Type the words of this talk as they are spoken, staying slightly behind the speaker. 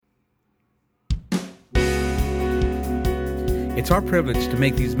It's our privilege to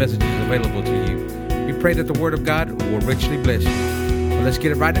make these messages available to you. We pray that the Word of God will richly bless you. So let's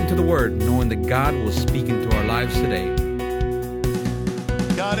get right into the Word, knowing that God will speak into our lives today.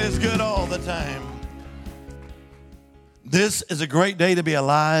 God is good all the time. This is a great day to be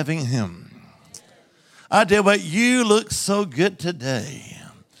alive in Him. I tell you what, you look so good today.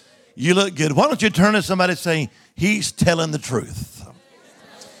 You look good. Why don't you turn to somebody and say, He's telling the truth.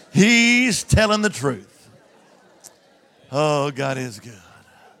 He's telling the truth. Oh, God is good.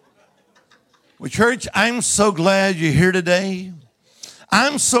 Well, church, I'm so glad you're here today.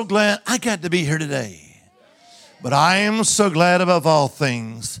 I'm so glad I got to be here today. But I am so glad above all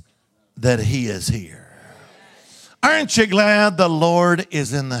things that He is here. Aren't you glad the Lord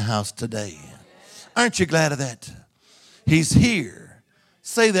is in the house today? Aren't you glad of that? He's here.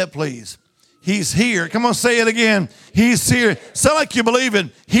 Say that, please. He's here. Come on, say it again. He's here. Sound like you believe it.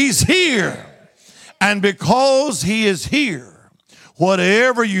 He's here. And because He is here,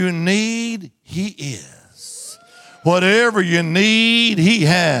 whatever you need, He is. Whatever you need, He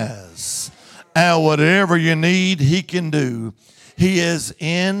has. And whatever you need, He can do. He is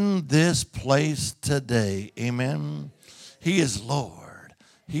in this place today. Amen. He is Lord.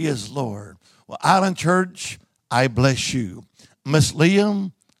 He is Lord. Well, Island Church, I bless you. Miss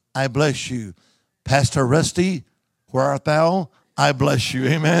Liam, I bless you. Pastor Rusty, where art thou? I bless you.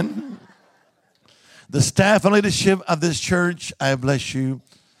 Amen. The staff and leadership of this church, I bless you.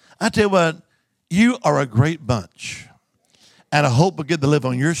 I tell you what, you are a great bunch. And I hope we get to live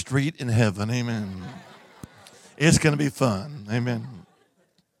on your street in heaven. Amen. It's going to be fun. Amen.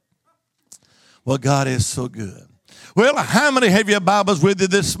 Well, God is so good. Well, how many have your Bibles with you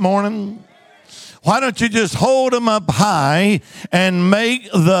this morning? Why don't you just hold them up high and make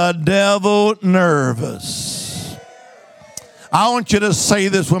the devil nervous? I want you to say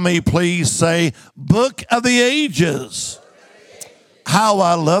this with me, please. Say, Book of the Ages. How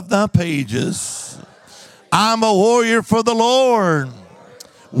I love thy pages. I'm a warrior for the Lord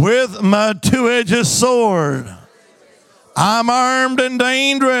with my two-edged sword. I'm armed and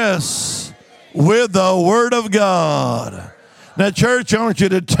dangerous with the word of God. Now, church, I want you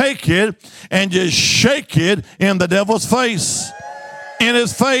to take it and just shake it in the devil's face. In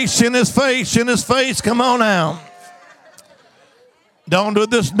his face, in his face, in his face. Come on now. Don't do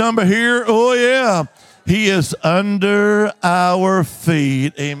this number here. Oh, yeah. He is under our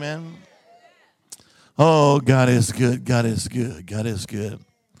feet. Amen. Oh, God is good. God is good. God is good.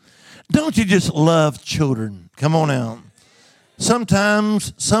 Don't you just love children? Come on now.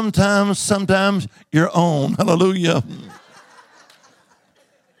 Sometimes your own. Hallelujah.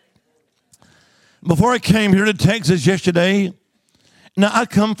 Before I came here to Texas yesterday, now I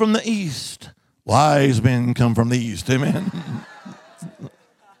come from the east. Wise men come from the east. Amen.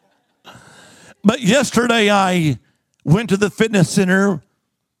 But yesterday I went to the fitness center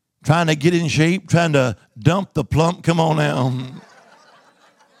trying to get in shape, trying to dump the plump. Come on now.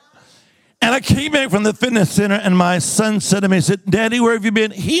 And I came back from the fitness center, and my son said to me, he said, Daddy, where have you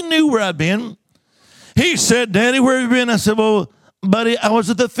been? He knew where I'd been. He said, Daddy, where have you been? I said, well, buddy, I was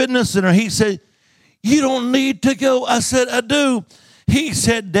at the fitness center. He said, you don't need to go. I said, I do. He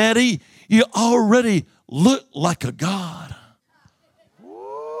said, Daddy, you already look like a God.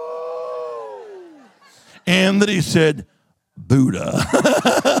 And then he said, Buddha.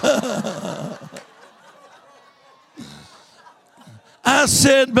 I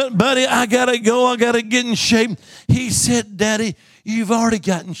said, but buddy, I got to go. I got to get in shape. He said, Daddy, you've already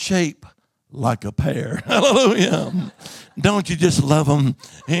got in shape like a pear. Hallelujah. Don't you just love them?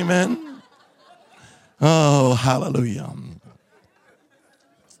 Amen. Oh, hallelujah.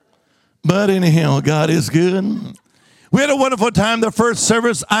 But anyhow, God is good. We had a wonderful time the first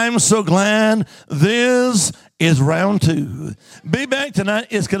service. I'm so glad this is round 2. Be back tonight.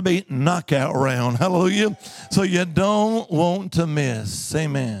 It's going to be knockout round. Hallelujah. So you don't want to miss.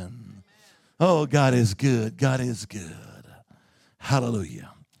 Amen. Oh, God is good. God is good.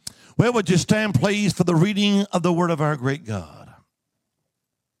 Hallelujah. Well, would you stand, please, for the reading of the word of our great God?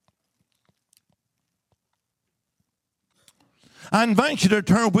 I invite you to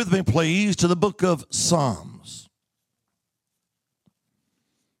turn with me, please, to the book of Psalms.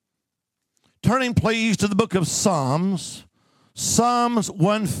 Turning, please, to the book of Psalms, Psalms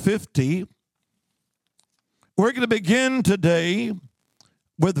 150. We're going to begin today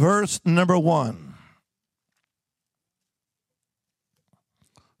with verse number 1.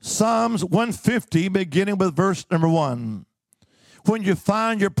 Psalms 150, beginning with verse number 1. When you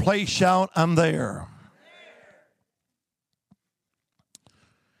find your place, shout, I'm there.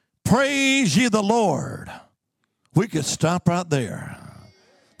 Praise ye the Lord. We could stop right there.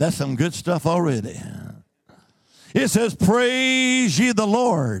 That's some good stuff already. It says, praise ye the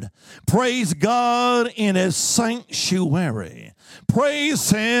Lord. Praise God in his sanctuary. Praise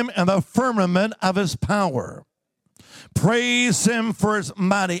him in the firmament of his power. Praise him for his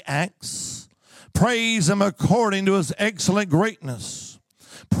mighty acts. Praise him according to his excellent greatness.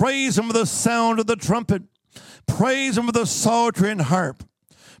 Praise him with the sound of the trumpet. Praise him with the psaltery and harp.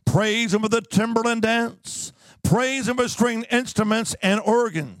 Praise him with the timbrel and dance. Praise him with stringed instruments and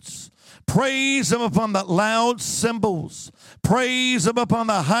organs. Praise him upon the loud cymbals. Praise him upon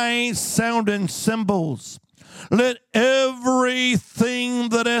the high sounding cymbals. Let everything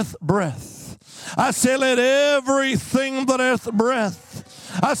that hath breath. I say, let everything that hath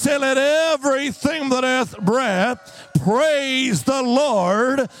breath. I say, let everything that hath breath praise the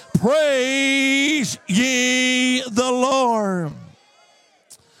Lord. Praise ye the Lord.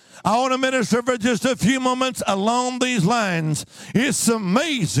 I want to minister for just a few moments along these lines. It's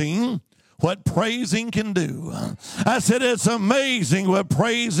amazing what praising can do. I said it's amazing what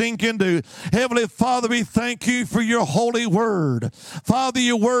praising can do. Heavenly Father, we thank you for your holy word. Father,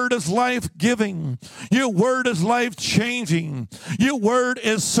 your word is life-giving. Your word is life-changing. Your word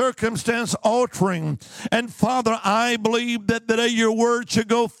is circumstance-altering. And Father, I believe that today your word shall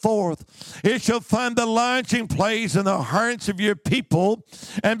go forth. It shall find the lodging place in the hearts of your people.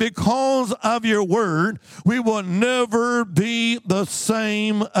 And because of your word, we will never be the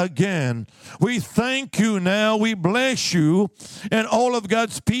same again. We thank you now. We bless you. And all of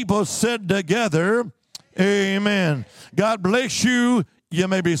God's people said together, amen. God bless you. You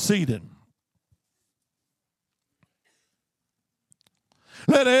may be seated.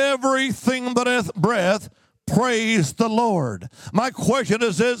 Let everything that hath breath praise the Lord. My question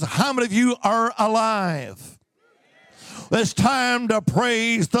is this: how many of you are alive? It's time to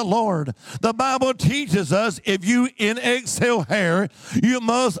praise the Lord. The Bible teaches us if you exhale air, you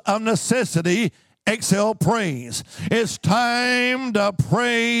must of necessity exhale praise. It's time to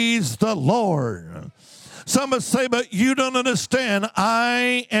praise the Lord. Some would say, but you don't understand.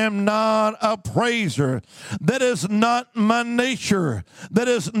 I am not a praiser. That is not my nature. That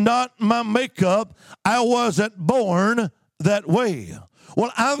is not my makeup. I wasn't born that way.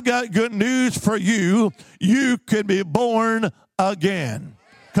 Well, I've got good news for you. You can be born again.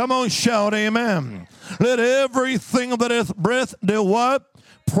 Come on, shout amen. Let everything that hath breath do what?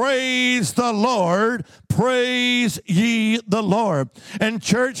 Praise the Lord. Praise ye the Lord. And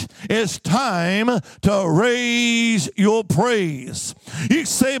church, it's time to raise your praise. You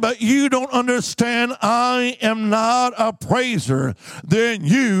say, but you don't understand. I am not a praiser. Then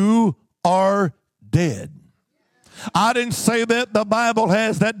you are dead. I didn't say that. The Bible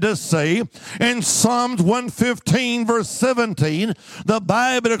has that to say. In Psalms 115, verse 17, the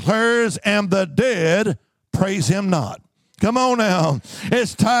Bible declares, and the dead praise him not. Come on now.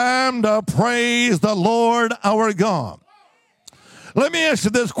 It's time to praise the Lord our God. Let me ask you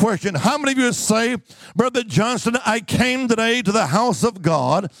this question. How many of you say, Brother Johnson, I came today to the house of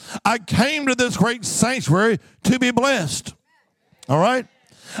God. I came to this great sanctuary to be blessed. All right?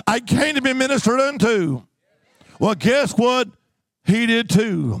 I came to be ministered unto. Well, guess what? He did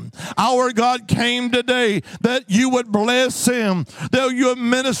too. Our God came today that you would bless him, that you would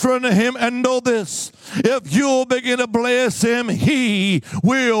minister unto him, and know this: if you'll begin to bless him, he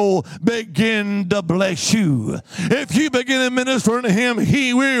will begin to bless you. If you begin to minister unto him,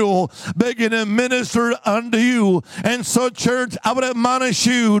 he will begin to minister unto you. And so, church, I would admonish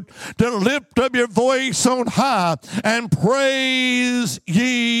you to lift up your voice on high and praise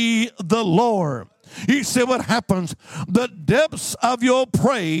ye the Lord. You see what happens? The depths of your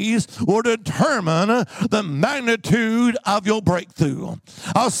praise will determine the magnitude of your breakthrough.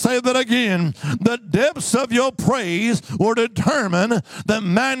 I'll say that again. The depths of your praise will determine the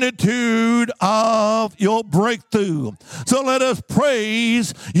magnitude of your breakthrough. So let us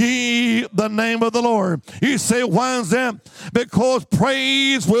praise ye the name of the Lord. You say, why is that? Because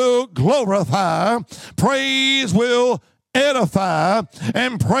praise will glorify, praise will edify,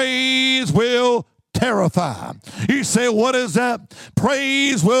 and praise will terrify. You say, what is that?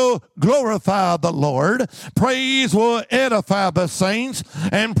 Praise will glorify the Lord. Praise will edify the saints.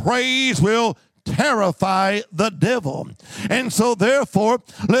 And praise will terrify the devil. And so therefore,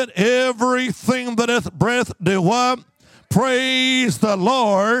 let everything that hath breath do what? Praise the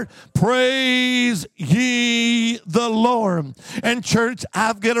Lord. Praise ye the Lord. And church,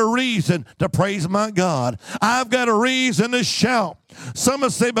 I've got a reason to praise my God. I've got a reason to shout. Some will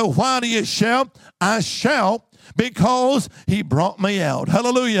say, but why do you shout? I shout because he brought me out.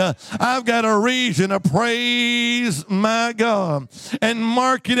 Hallelujah. I've got a reason to praise my God. And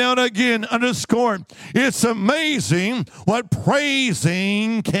mark it out again, underscore it. It's amazing what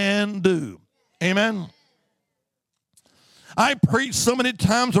praising can do. Amen. I preach so many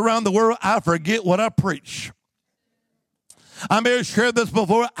times around the world, I forget what I preach. I may have shared this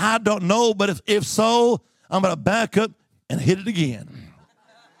before. I don't know, but if so, I'm going to back up and hit it again.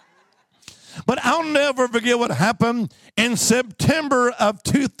 But I'll never forget what happened in September of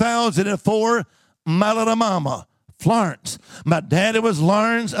 2004. My little mama, Florence. My daddy was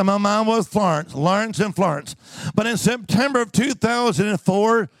Lawrence and my mom was Florence. Lawrence and Florence. But in September of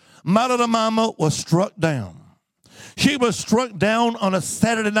 2004, my little mama was struck down. She was struck down on a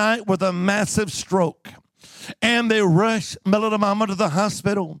Saturday night with a massive stroke. And they rushed my little mama to the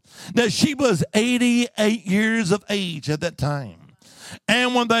hospital. Now, she was 88 years of age at that time.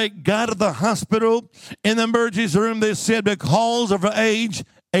 And when they got to the hospital, in the emergency room, they said because of her age,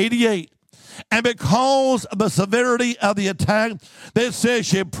 88, and because of the severity of the attack, they said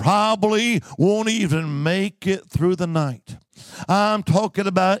she probably won't even make it through the night. I'm talking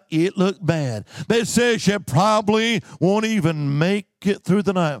about it looked bad. They said she probably won't even make it through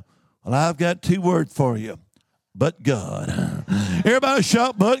the night. Well, I've got two words for you. But God. Everybody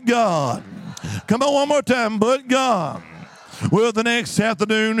shout, but God. Come on one more time, but God. Well, the next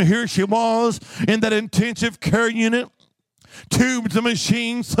afternoon, here she was in that intensive care unit. Tubes and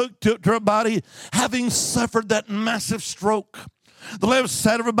machines hooked up to her body, having suffered that massive stroke. The left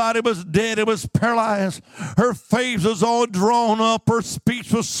side of her body was dead. It was paralyzed. Her face was all drawn up. Her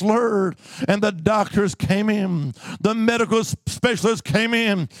speech was slurred. And the doctors came in. The medical specialists came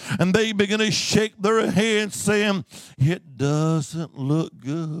in. And they began to shake their heads saying, it doesn't look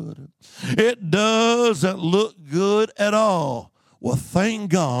good. It doesn't look good at all. Well,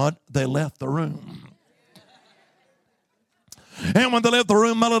 thank God they left the room. And when they left the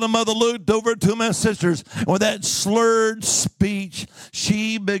room, my little mother looked over to my sisters. With that slurred speech,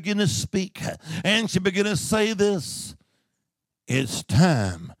 she began to speak. And she began to say this, it's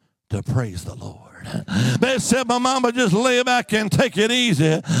time to praise the Lord. They said, my mama, just lay back and take it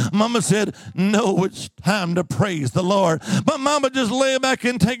easy. Mama said, no, it's time to praise the Lord. But mama, just lay back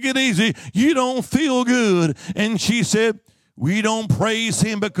and take it easy. You don't feel good. And she said, we don't praise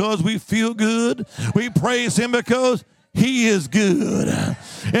him because we feel good. We praise him because he is good.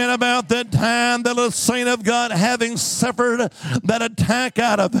 And about that time, the little saint of God, having suffered that attack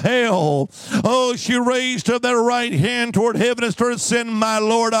out of hell, oh, she raised up that right hand toward heaven and started saying, my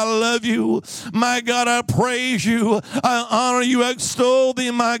Lord, I love you. My God, I praise you. I honor you. I extol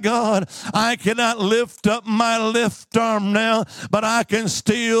thee, my God. I cannot lift up my left arm now, but I can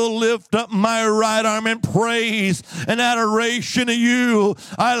still lift up my right arm in praise and adoration to you.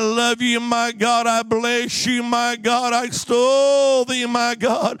 I love you, my God. I bless you, my God. I extol thee, my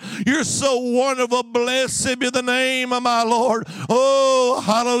God. You're so wonderful. Blessed be the name of my Lord. Oh,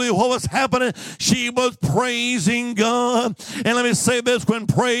 hallelujah. What was happening? She was praising God. And let me say this, when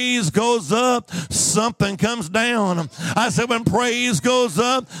praise goes up, something comes down. I said when praise goes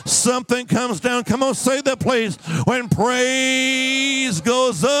up, something comes down. Come on, say that, please. When praise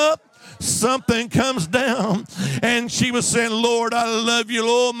goes up, something comes down. And she was saying, Lord, I love you,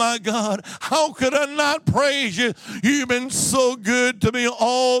 Lord, my God. How could I not praise you? You've been so good to me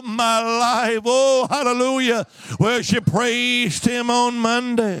all my life. Oh, hallelujah. Well, she praised him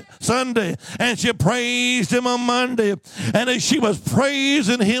on Sunday, and she praised him on Monday. And as she was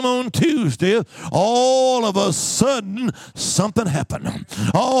praising him on Tuesday, all of a sudden, something happened.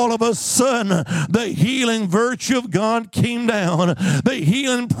 All of a sudden, the healing virtue of God came down. The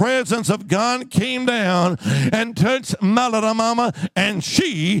healing presence of God came down and touched my little mama, and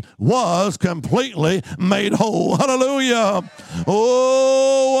she was completely made whole. Hallelujah.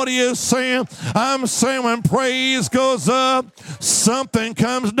 Oh, what are you saying? I'm saying when praise goes up, something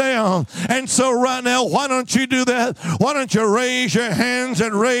comes down. And so right now, why don't you do that? Why don't you raise your hands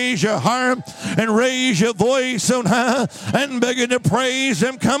and raise your heart and raise your voice on high and begin to praise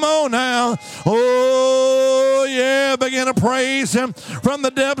him? Come on now. Oh, yeah, begin to praise him from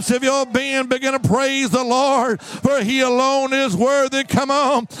the depths of your being. Begin to praise the Lord, for he alone is worthy. Come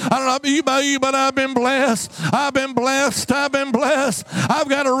on. I don't know about you, but I've been blessed. I've been blessed. I've been blessed. I've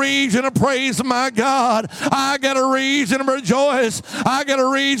got a reason to praise my God. I got a reason to rejoice. I got a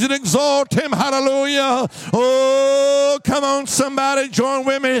reason to exalt him. Hallelujah. Oh, come on, somebody, join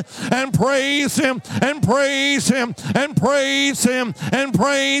with me and praise him and praise him and praise him and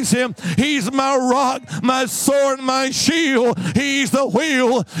praise him. He's my rock, my sword, my shield. He's the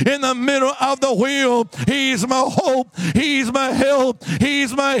wheel in the the middle of the wheel. He's my hope. He's my help.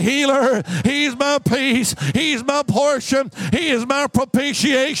 He's my healer. He's my peace. He's my portion. He is my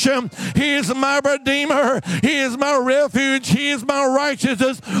propitiation. He is my redeemer. He is my refuge. He is my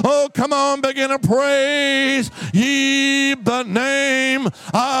righteousness. Oh, come on, begin to praise ye the name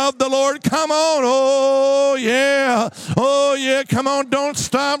of the Lord. Come on. Oh, yeah. Oh, yeah. Come on. Don't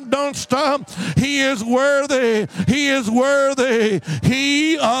stop. Don't stop. He is worthy. He is worthy.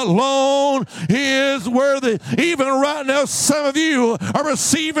 He alone is worthy. Even right now, some of you are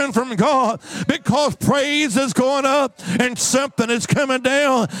receiving from God because praise is going up and something is coming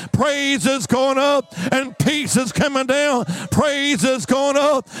down. Praise is going up and peace is coming down. Praise is going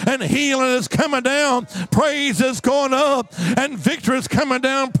up and healing is coming down. Praise is going up and victory is coming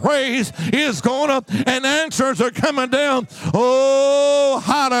down. Praise is going up and answers are coming down. Oh,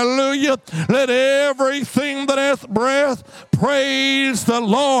 hallelujah. Let everything that hath breath praise the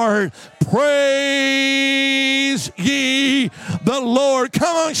Lord. Praise ye the Lord.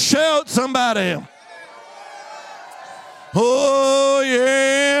 Come on, shout somebody. Oh,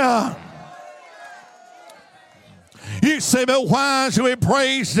 yeah. You say, but why should we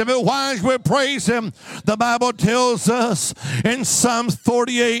praise him? But why should we praise him? The Bible tells us in Psalms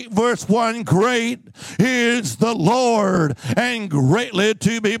 48 verse 1, great is the Lord and greatly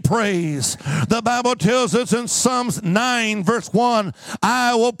to be praised. The Bible tells us in Psalms 9 verse 1,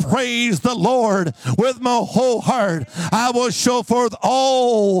 I will praise the Lord with my whole heart. I will show forth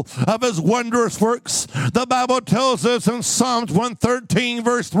all of his wondrous works. The Bible tells us in Psalms 113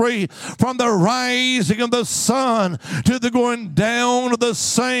 verse 3, from the rising of the sun to the going down of the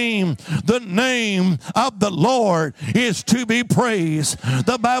same, the name of the Lord is to be praised.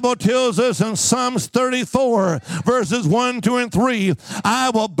 The Bible tells us in Psalms 34 verses 1, 2, and 3,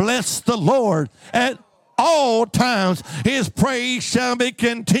 I will bless the Lord at all times. His praise shall be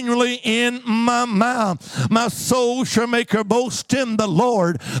continually in my mouth. My soul shall make her boast in the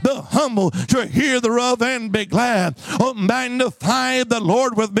Lord. The humble shall hear thereof and be glad. Oh, magnify the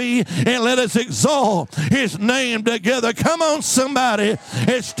Lord with me and let us exalt his name together. Come on, somebody.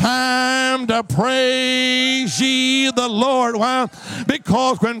 It's time to praise ye the Lord. Why?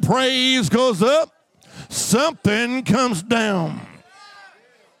 Because when praise goes up, something comes down.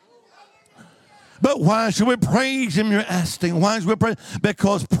 But why should we praise him, you're asking? Why should we praise?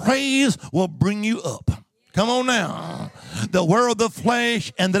 Because praise will bring you up. Come on now. The world, the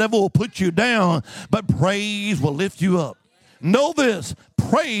flesh, and the devil will put you down, but praise will lift you up. Know this,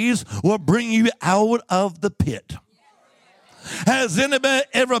 praise will bring you out of the pit. Has anybody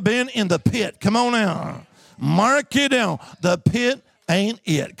ever been in the pit? Come on now. Mark it down. The pit ain't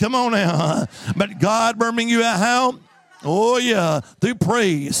it. Come on now. But God bring you out how? Oh, yeah, through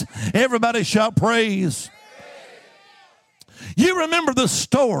praise. Everybody shout praise. You remember the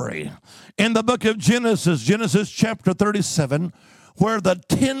story in the book of Genesis, Genesis chapter 37, where the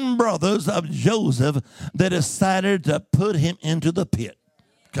 10 brothers of Joseph, they decided to put him into the pit.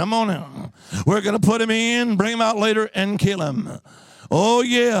 Come on now. We're going to put him in, bring him out later, and kill him. Oh,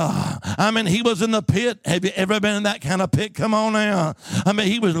 yeah. I mean, he was in the pit. Have you ever been in that kind of pit? Come on now. I mean,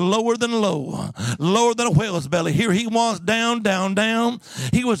 he was lower than low, lower than a whale's belly. Here he was down, down, down.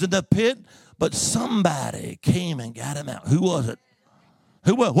 He was in the pit, but somebody came and got him out. Who was it?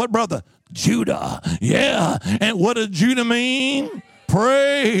 Who was? What brother? Judah. Yeah. And what did Judah mean?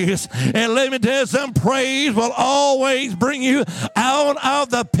 Praise. And let me tell you something, praise will always bring you out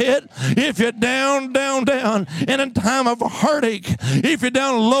of the pit. If you're down, down, down in a time of heartache, if you're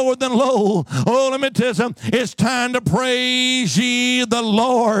down lower than low, oh, let me tell you something, it's time to praise ye the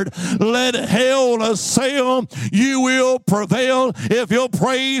Lord. Let hell assail, you will prevail if you'll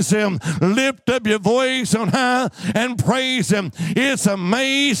praise him. Lift up your voice on high and praise him. It's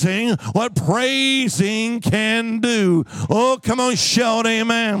amazing what praising can do. Oh, come on, shout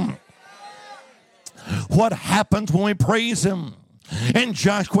amen. What happens when we praise him? In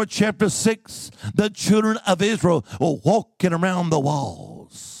Joshua chapter 6, the children of Israel were walking around the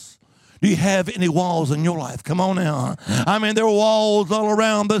walls. Do you have any walls in your life? Come on now. I mean, there were walls all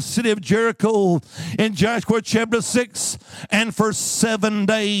around the city of Jericho in Joshua chapter 6. And for 7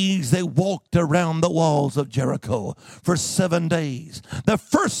 days, they walked around the walls of Jericho. For 7 days. The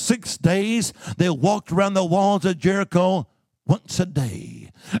first 6 days, they walked around the walls of Jericho once a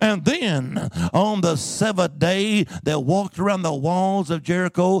day. And then on the 7th day, they walked around the walls of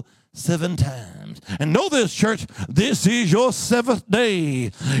Jericho 7 times. And know this, church, this is your 7th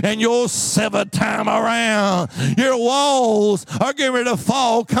day and your 7th time around. Your walls are getting ready to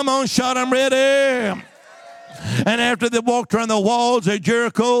fall. Come on, shout, I'm ready. And after they walked around the walls of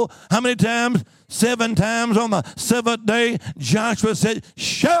Jericho, how many times? 7 times on the 7th day. Joshua said,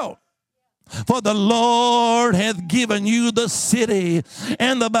 shout For the Lord hath given you the city.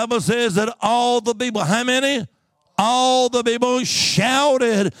 And the Bible says that all the people, how many? All the people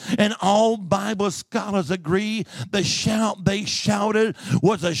shouted, and all Bible scholars agree the shout they shouted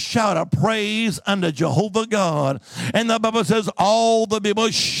was a shout of praise unto Jehovah God. And the Bible says all the people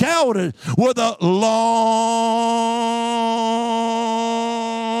shouted with a long,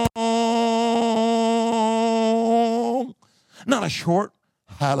 not a short,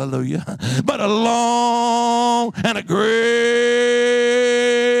 hallelujah, but a long and a great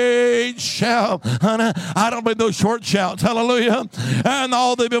shout. Honey, I don't believe those short shouts. Hallelujah. And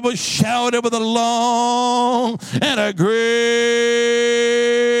all the people shouted with a long and a great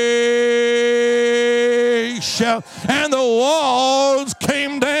shout. And the walls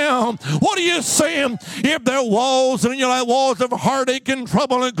came down. What are you saying? If there are walls and you're like walls of heartache and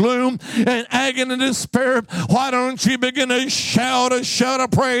trouble and gloom and agony and despair, why don't you begin to shout a shout of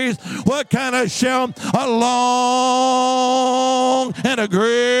praise? What kind of shout? A long and a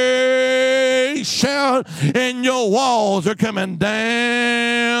great shout, and your walls are coming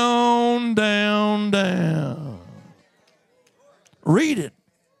down, down, down. Read it.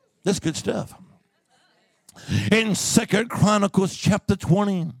 That's good stuff. In 2 Chronicles chapter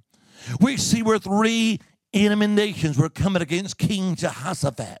 20, we see where 3 enemy nations were coming against King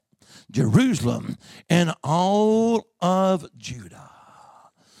Jehoshaphat, Jerusalem, and all of Judah.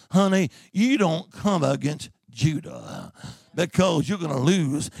 Honey, you don't come against Judah because you're going to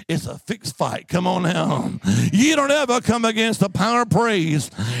lose. It's a fixed fight. Come on now. You don't ever come against the power of praise.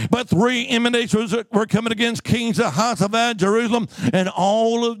 But 3 enemy nations were coming against King Jehoshaphat, Jerusalem, and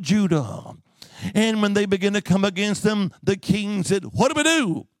all of Judah. And when they began to come against them, the king said, what do we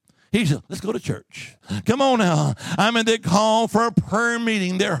do? He said, let's go to church. Come on now. They called for a prayer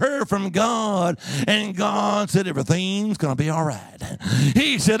meeting. They heard from God. And God said, everything's going to be all right.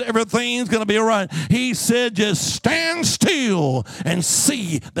 He said, everything's going to be all right. He said, just stand still and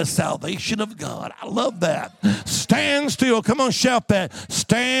see the salvation of God. I love that. Stand still. Come on, shout that.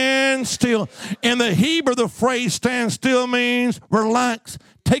 Stand still. In the Hebrew, the phrase stand still means relax.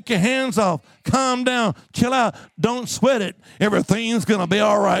 Take your hands off. Calm down. Chill out. Don't sweat it. Everything's going to be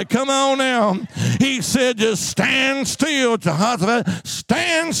all right. Come on now. He said, just stand still, Jehoshaphat.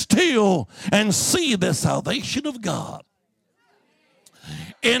 Stand still and see the salvation of God.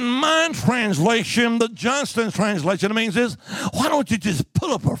 In my translation, the Johnston translation, it means this: why don't you just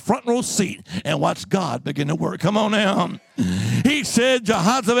pull up a front row seat and watch God begin to work? Come on now. He said,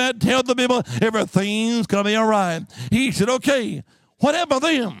 Jehoshaphat, tell the people everything's going to be all right. He said, okay, whatever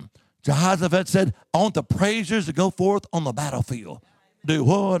them. Jehoshaphat said, I want the praisers to go forth on the battlefield. Do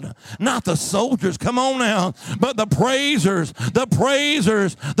what? Not the soldiers, come on now, but the praisers, the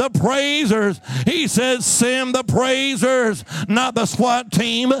praisers, the praisers. He says, send the praisers, not the SWAT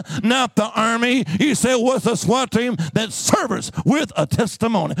team, not the army. He said, what's the SWAT team? That serves with a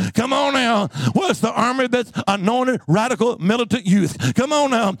testimony. Come on now. What's the army? That's anointed, radical, militant youth. Come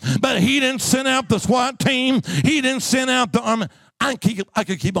on now. But he didn't send out the SWAT team. He didn't send out the army. I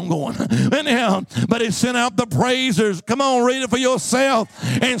could keep on going. Anyhow, but he sent out the praisers. Come on, read it for yourself.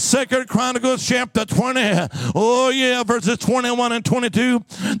 In 2 Chronicles chapter 20. Oh, yeah, verses 21 and 22.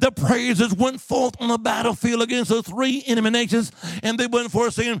 The praisers went forth on the battlefield against the 3 enemy nations, and they went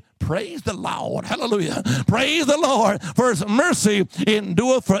forth saying, praise the Lord. Hallelujah. Praise the Lord, for his mercy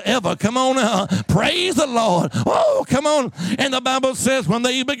endureth forever. Come on now. Praise the Lord. Oh, come on. And the Bible says when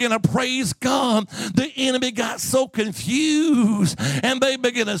they began to praise God, the enemy got so confused and they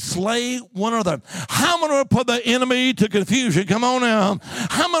began to slay one another. How many will put the enemy to confusion? Come on now.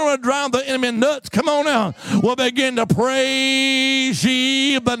 How many will drive the enemy nuts? Come on now. We'll begin to praise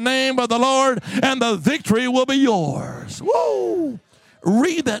ye the name of the Lord, and the victory will be yours. Woo!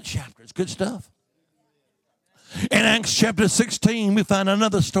 Read that chapter. It's good stuff. In Acts chapter 16, we find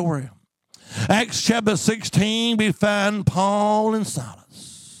another story. Acts chapter 16, we find Paul and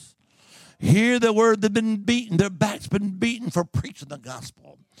Silas. Here they were, they've been beaten. Their backs been beaten for preaching the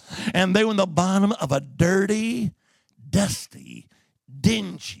gospel. And they were in the bottom of a dirty, dusty,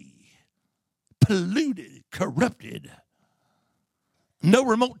 dingy, polluted, corrupted, no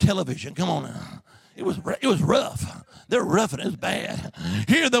remote television. Come on now. It was rough. They're rough and it was bad.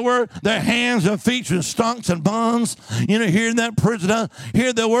 Here they were, their hands and feet in stocks and bonds. Here in that prison,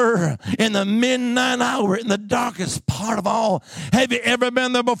 here they were in the midnight hour, in the darkest part of all. Have you ever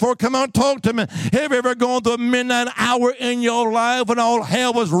been there before? Come on, talk to me. Have you ever gone through a midnight hour in your life when all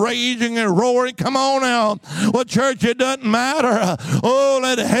hell was raging and roaring? Come on now. Well, church, it doesn't matter. Oh,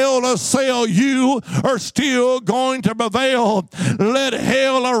 let hell assail, you are still going to prevail. Let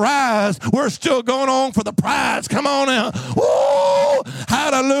hell arise. We're still going on for the prize. Come on now. Woo!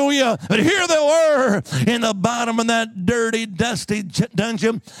 Hallelujah. But here they were in the bottom of that dirty, dusty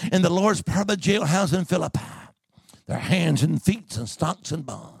dungeon in the Lord's part of the jailhouse in Philippi. Their hands and feet and stocks and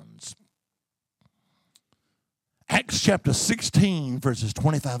bonds. Acts chapter 16, verses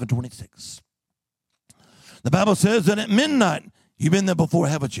 25 and 26. The Bible says that at midnight, you've been there before,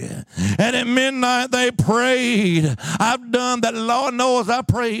 haven't you? And at midnight they prayed. I've done that. The Lord knows I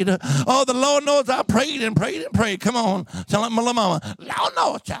prayed. Oh, the Lord knows I prayed and prayed and prayed. Come on. Tell my little mama. Lord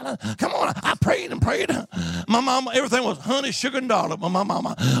knows, child. Come on. I prayed and prayed. My mama, everything was honey, sugar, and darling. My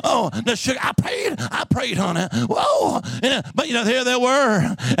mama. Oh, the sugar. I prayed, honey. Whoa. But, here they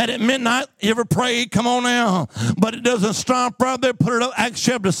were. And at midnight, you ever prayed? Come on now. But it doesn't stop right there. Put it up. Acts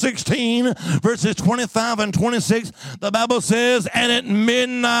chapter 16, verses 25 and 26. The Bible says, and at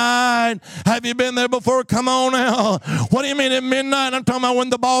midnight, have you been there before? Come on now. What do you mean at midnight? I'm talking about when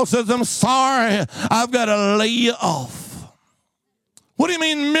the boss says, I'm sorry, I've got to lay you off. What do you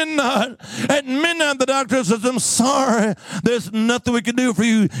mean midnight? At midnight, the doctor says, I'm sorry, there's nothing we can do for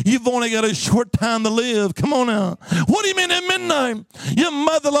you. You've only got a short time to live. Come on now. What do you mean at midnight? Your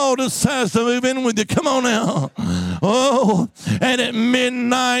mother-in-law decides to move in with you. Come on now. Oh, and at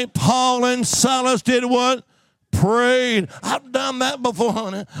midnight, Paul and Silas did what? Prayed. I've done that before,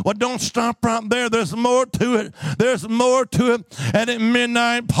 honey. Well, don't stop right there. There's more to it. There's more to it. And at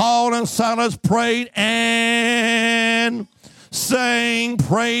midnight, Paul and Silas prayed and sang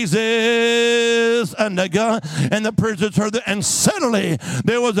praises unto God. And the prisoners heard it. And suddenly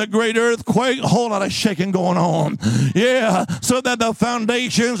there was a great earthquake, a whole lot of shaking going on. Yeah, so that the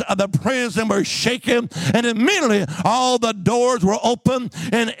foundations of the prison were shaken. And immediately all the doors were open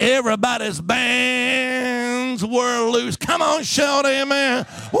and everybody's bands were loose. Come on, shout amen.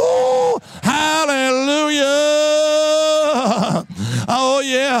 Woo! Hallelujah. Oh,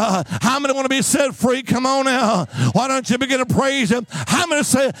 yeah. How many want to be set free? Come on now. Why don't you begin to praise him? How many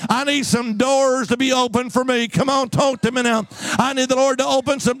say, I need some doors to be open for me? Come on, talk to me now. I need the Lord to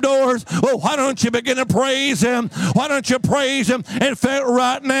open some doors. Well, why don't you begin to praise him? Why don't you praise him? In fact,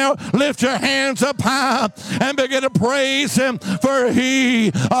 right now, lift your hands up high and begin to praise him, for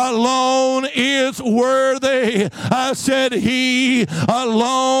he alone is worthy. I said he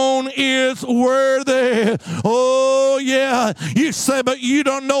alone is worthy. Oh, yeah. You say, but you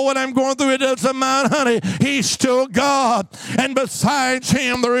don't know what I'm going through. It doesn't matter, honey. He's still God. And besides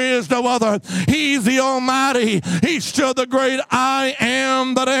him, there is no other. He's the Almighty. He's still the great I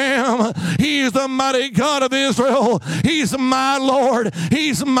am that I am. He's the mighty God of Israel. He's my Lord.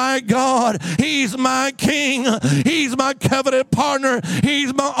 He's my God. He's my King. He's my covenant partner.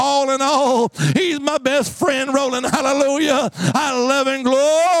 He's my all in all. He's my best friend, Roland. Hallelujah. I love and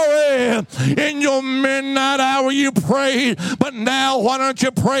glory. In your midnight hour you prayed, but now why don't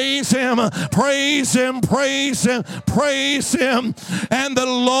you praise him? Praise him, praise him, praise him. And the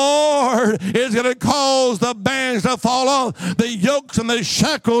Lord is going to cause the bands to fall off, the yokes and the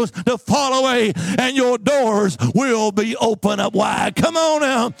shackles to fall away, and your doors will be open up wide. Come on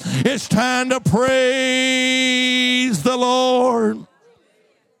now. It's time to praise the Lord.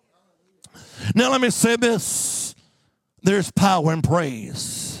 Now let me say this. There's power in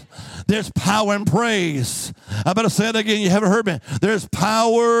praise. There's power in praise. I better say it again. You haven't heard me. There's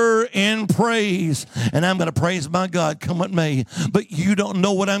power in praise. And I'm going to praise my God, come what may. But you don't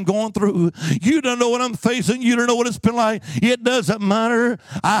know what I'm going through. You don't know what I'm facing. You don't know what it's been like. It doesn't matter.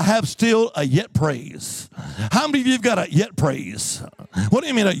 I have still a yet praise. How many of you have got a yet praise? What do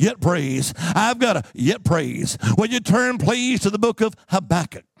you mean a yet praise? I've got a yet praise. Well, you turn, please, to the book of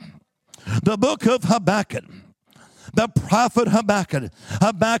Habakkuk. The book of Habakkuk. The prophet Habakkuk.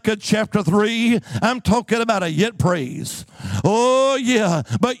 Habakkuk chapter 3. I'm talking about a yet praise. Oh, yeah.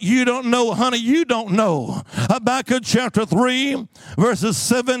 But you don't know, honey. You don't know. Habakkuk chapter 3, verses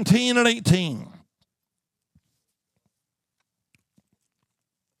 17 and 18.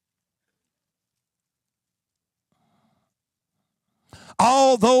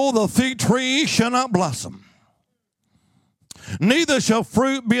 Although the fig tree shall not blossom, neither shall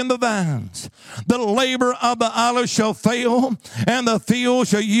fruit be in the vines. The labor of the olive shall fail, and the field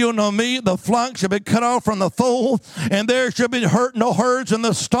shall yield no meat. The flock shall be cut off from the fold, and there shall be no herds in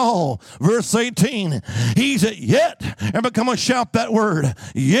the stall. Verse 18. He said, yet, everybody come and shout that word,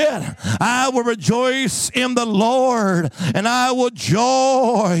 yet I will rejoice in the Lord, and I will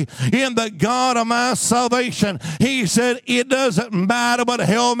joy in the God of my salvation. He said, it doesn't matter what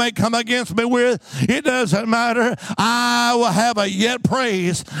hell may come against me with. It doesn't matter. I will have have a yet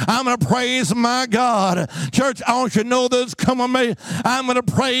praise. I'm going to praise my God. Church, I want you to know this. Come on, me. I'm going to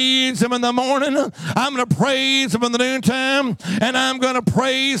praise him in the morning. I'm going to praise him in the noontime. And I'm going to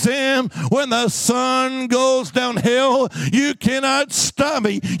praise him when the sun goes downhill. You cannot stop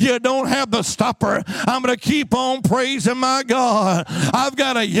me. You don't have the stopper. I'm going to keep on praising my God. I've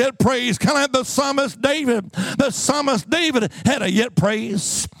got a yet praise. Kind of like the psalmist David. The psalmist David had a yet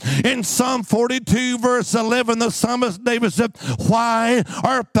praise. In Psalm 42, verse 11, the psalmist David said, why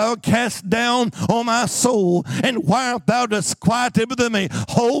art thou cast down, O my soul, and why art thou disquieted within me?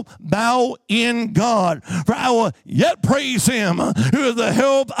 Hope thou in God, for I will yet praise him, who is the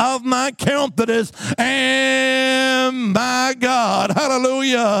help of my countenance and my God.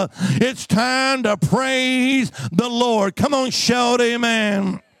 Hallelujah. It's time to praise the Lord. Come on, shout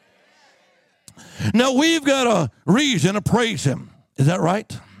amen. Now, we've got a reason to praise him. Is that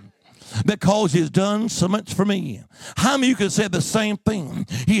right? Because he's done so much for me. How many of you can say the same thing?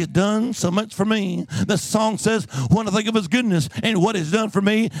 He has done so much for me. The song says, when I think of his goodness and what he's done for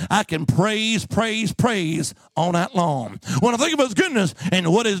me, I can praise, praise, praise all night long. When I think of his goodness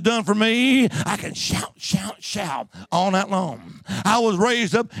and what he's done for me, I can shout, shout, shout all night long. I was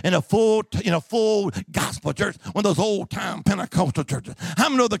raised up in a full gospel church, one of those old-time Pentecostal churches. How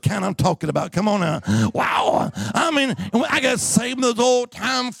many know the kind I'm talking about? Come on now. Wow. I mean, I got saved in those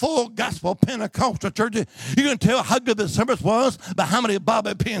old-time full gospel Pentecostal churches. You can tell how good the service was by how many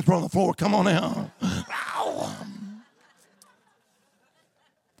bobby pins were on the floor. Come on now. Wow.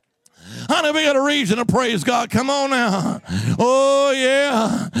 Honey, we got a reason to praise God. Come on now. Oh,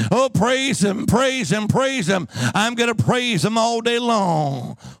 yeah. Oh, praise him, praise him, praise him. I'm going to praise him all day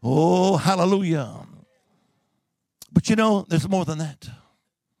long. Oh, hallelujah. But you know, there's more than that.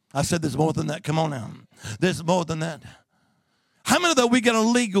 I said there's more than that. Come on now. There's more than that. How many of that we've got a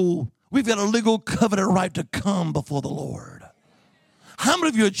legal covenant right to come before the Lord? How many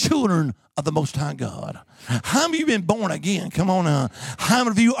of you are children of the Most High God? How many of you have been born again? Come on now. How many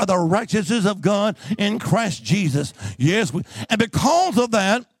of you are the righteousness of God in Christ Jesus? Yes. And because of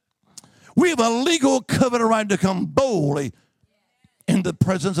that, we have a legal covenant right to come boldly in the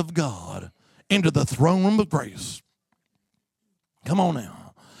presence of God, into the throne room of grace. Come on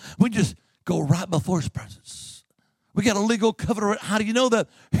now. We just go right before his presence. We got a legal covenant. How do you know that?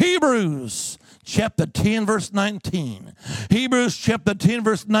 Hebrews chapter 10, verse 19. Hebrews chapter 10,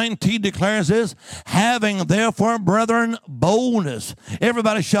 verse 19 declares this, having therefore, brethren, boldness.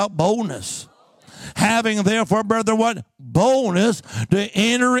 Everybody shout boldness. Having therefore, brethren, what? Boldness to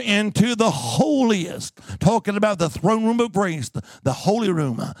enter into the holiest. Talking about the throne room of grace, the holy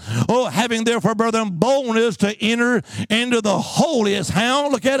room. Oh, having therefore, brethren, boldness to enter into the holiest. How?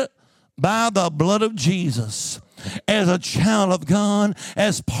 Look at it. By the blood of Jesus. As a child of God,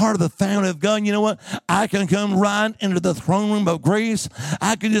 as part of the family of God, you know what? I can come right into the throne room of grace.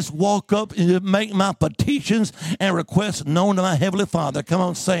 I can just walk up and make my petitions and requests known to my Heavenly Father. Come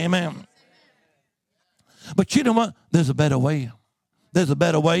on, say amen. But you know what? There's a better way. There's a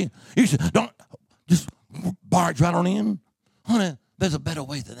better way. You should don't just barge right on in. Honey, there's a better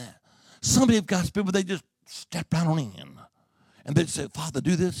way than that. Somebody of God's people, they just step right on in. And they say, Father,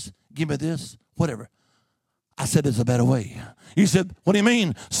 do this, give me this, whatever. I said there's a better way. He said, what do you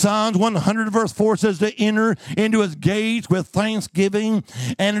mean? Psalms 100 verse 4 says to enter into his gates with thanksgiving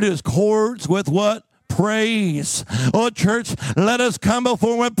and into his courts with what? Praise. Oh, church, let us come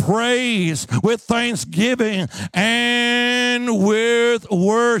before with praise, with thanksgiving, and with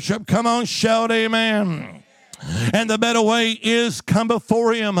worship. Come on, shout amen. And the better way is come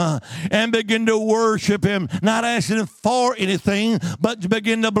before him and begin to worship him, not asking him for anything, but to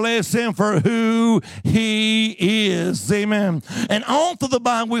begin to bless him for who he is. Amen. And all through the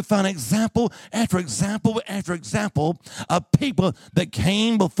Bible, we find example after example after example of people that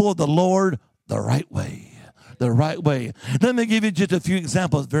came before the Lord the right way. The right way. Let me give you just a few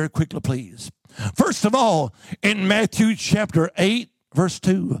examples very quickly, please. First of all, in Matthew chapter 8, verse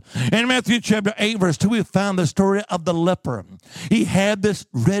 2. In Matthew chapter 8, verse 2, we found the story of the leper. He had this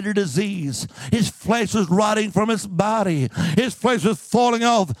dreaded disease. His flesh was rotting from his body. His flesh was falling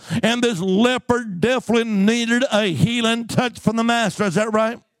off. And this leper definitely needed a healing touch from the master. Is that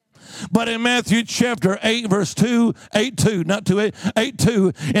right? But in Matthew chapter 8, verse 2, 8:2, not 2:8,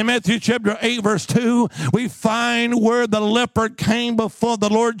 8:2, in Matthew chapter 8, verse 2, we find where the leper came before the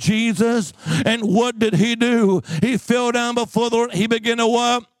Lord Jesus. And what did he do? He fell down before the Lord. He began to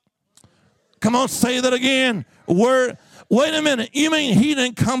what? Come on, say that again. Where Wait a minute. You mean he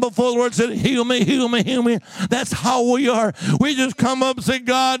didn't come before the Lord and said, heal me, heal me, heal me? That's how we are. We just come up and say,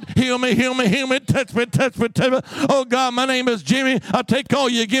 God, heal me, heal me, heal me, touch me, touch me, touch me. Oh, God, my name is Jimmy. I'll take all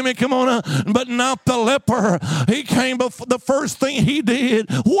you give me. Come on. But not the leper. He came before. The first thing he did,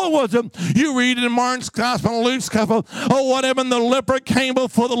 what was it? You read it in Mark's Gospel and Luke's Gospel. Oh, whatever. And the leper came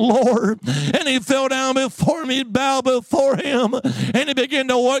before the Lord. And he fell down before him. He bowed before him. And he began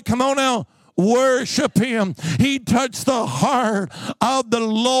to what? Come on now. Worship him. He touched the heart of the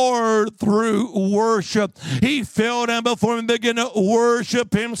Lord through worship. He fell down before him and began to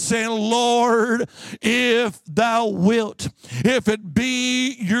worship him, saying, Lord, if thou wilt, if it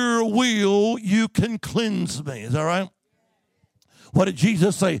be your will, you can cleanse me. Is that right? What did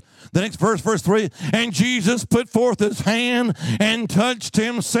Jesus say? The next verse 3, and Jesus put forth his hand and touched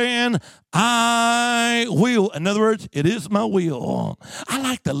him, saying, I will. In other words, it is my will. I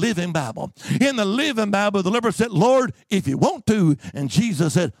like the Living Bible. In the Living Bible, the leper said, Lord, if you want to. And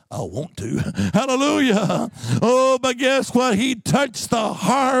Jesus said, I want to. Hallelujah. Oh, but guess what? He touched the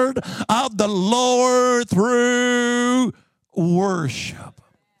heart of the Lord through worship.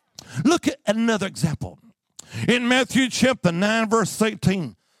 Look at another example. In Matthew chapter 9, verse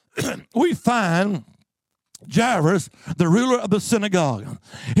 18, we find Jairus, the ruler of the synagogue.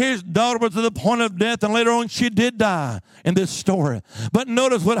 His daughter was at the point of death, and later on she did die in this story. But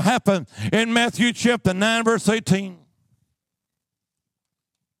notice what happened in Matthew chapter 9, verse 18.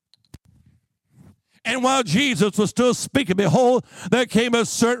 And while Jesus was still speaking, behold, there came a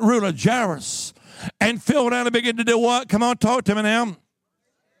certain ruler, Jairus, and fell down and began to do what? Come on, talk to me now.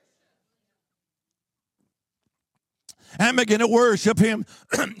 And begin to worship him,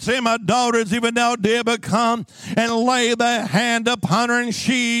 saying, my daughter is even now dead, but come and lay thy hand upon her, and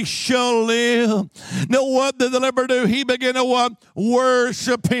she shall live. Now what did the leper do? He began to what?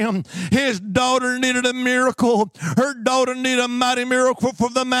 Worship him. His daughter needed a miracle. Her daughter needed a mighty miracle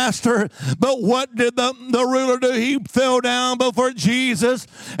from the master. But what did the ruler do? He fell down before Jesus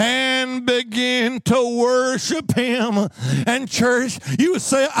and began to worship him. And church, you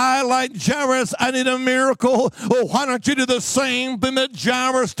say, I like Jairus, I need a miracle. Well, why don't you do the same thing that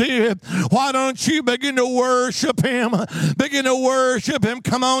Jairus did? Why don't you begin to worship him? Begin to worship him.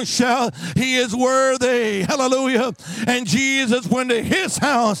 Come on, shout. He is worthy. Hallelujah. And Jesus went to his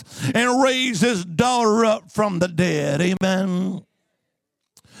house and raised his daughter up from the dead. Amen.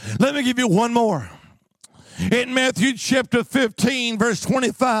 Let me give you one more. In Matthew chapter 15, verse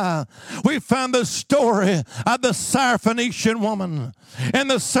 25, we find the story of the Syrophoenician woman.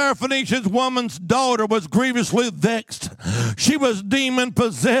 And the Syrophoenician woman's daughter was grievously vexed. She was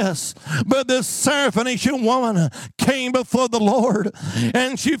demon-possessed. But this Syrophoenician woman came before the Lord,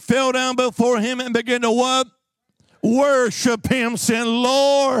 and she fell down before him and began to what? Worship him, saying,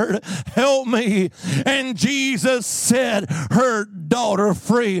 Lord, help me. And Jesus set her daughter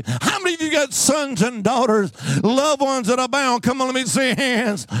free. How many of you got sons and daughters, loved ones that are bound? Come on, let me see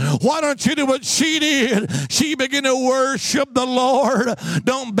hands. Why don't you do what she did? She began to worship the Lord.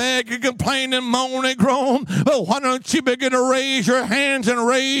 Don't beg and complain and moan and groan, but why don't you begin to raise your hands and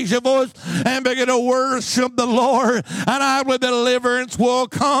raise your voice and begin to worship the Lord? And I believe deliverance will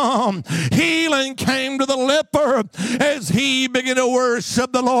come. Healing came to the leper as he began to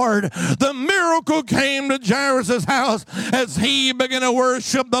worship the Lord. The miracle came to Jairus' house as he began to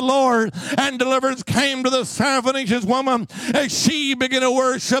worship the Lord. And deliverance came to the Syrophoenician woman as she began to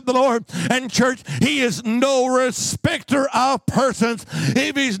worship the Lord. And church, he is no respecter of persons.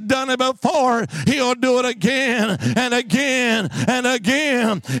 If he's done it before, he'll do it again and again and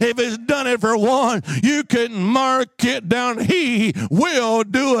again. If he's done it for one, you can mark it down. He will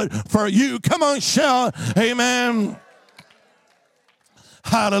do it for you. Come on, shout, amen.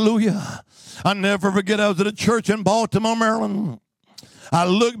 Hallelujah. I'll never forget, I was at a church in Baltimore, Maryland. I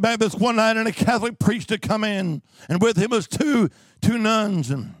looked back this one night and a Catholic priest had come in, and with him was two nuns,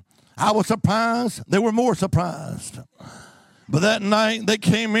 and I was surprised. They were more surprised. But that night they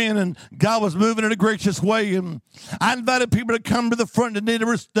came in and God was moving in a gracious way, and I invited people to come to the front that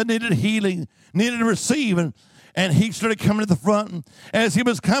needed healing, needed to receive, and he started coming to the front. And as he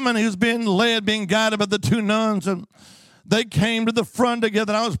was coming, he was being led, being guided by the two nuns, and they came to the front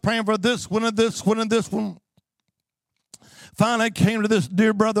together. I was praying for this one and this one and this one. Finally, I came to this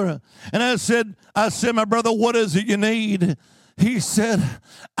dear brother, and I said, my brother, what is it you need? he said,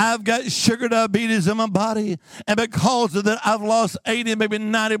 I've got sugar diabetes in my body, and because of that, I've lost 80, maybe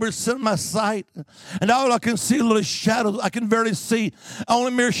 90% of my sight. And all I can see are little shadows. I can barely see,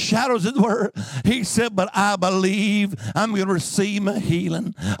 only mere shadows as it were. He said, but I believe I'm going to receive my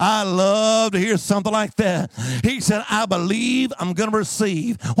healing. I love to hear something like that. He said, I believe I'm going to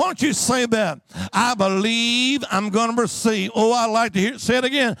receive. Why don't you say that? I believe I'm going to receive. Oh, I like to hear it. Say it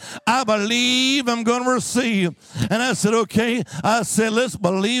again. I believe I'm going to receive. And I said, okay. I said, let's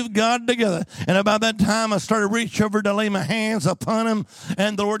believe God together. And about that time, I started to reach over to lay my hands upon him,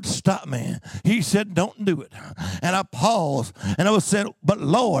 and the Lord stopped me. He said, don't do it. And I paused, and I said, but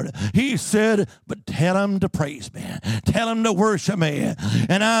Lord, he said, but tell him to praise me. Tell him to worship me.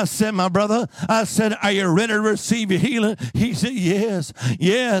 And I said, my brother, I said, are you ready to receive your healing? He said, yes,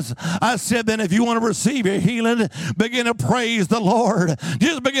 yes. I said, then if you want to receive your healing, begin to praise the Lord.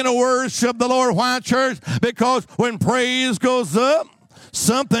 Just begin to worship the Lord. Why, church? Because when praise goes up,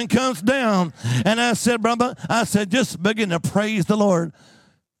 something comes down. And I said, brother, I said, just begin to praise the Lord.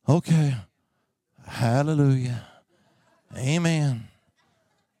 Okay. Hallelujah. Amen.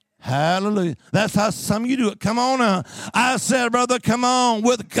 Hallelujah. That's how some of you do it. Come on now. I said, brother, come on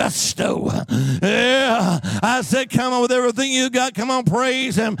with gusto. Yeah. I said, come on with everything you got. Come on,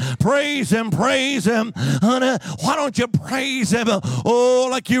 praise him. Praise him. Praise him. Honey, why don't you praise him? Oh,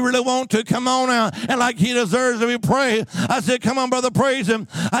 like you really want to. Come on now. And like he deserves to be praised. I said, come on, brother, praise him.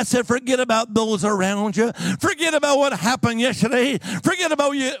 I said, forget about those around you. Forget about what happened yesterday. Forget about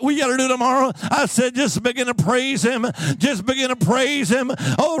what we got to do tomorrow. I said, just begin to praise him. Just begin to praise him.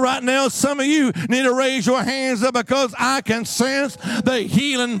 All right. Right now, some of you need to raise your hands up because I can sense the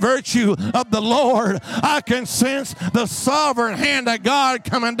healing virtue of the Lord. I can sense the sovereign hand of God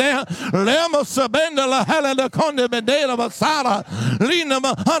coming down. This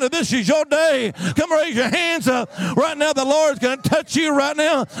is your day. Come raise your hands up. Right now, the Lord's going to touch you right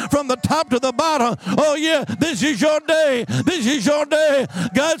now from the top to the bottom. Oh, yeah, this is your day. This is your day.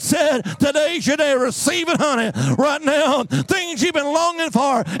 God said, today's your day. Receive it, honey. Right now, things you've been longing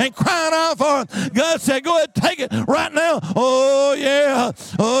for and crying out for. God said, go ahead, take it right now. Oh, yeah.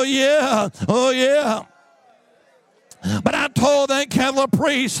 Oh, yeah. Oh, yeah. But I told that Catholic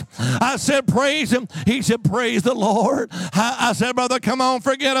priest, I said, praise him. He said, praise the Lord. I said, brother, come on,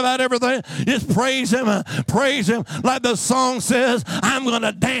 forget about everything. Just praise him. Praise him. Like the song says, I'm going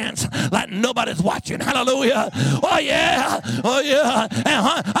to dance like nobody's watching. Hallelujah. Oh, yeah. Oh, yeah. And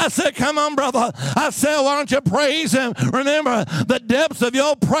I said, come on, brother. I said, why don't you praise him? Remember, the depths of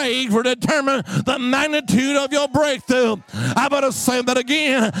your praise will determine the magnitude of your breakthrough. I better say that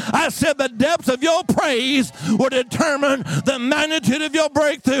again. I said, the depths of your praise will determine the magnitude of your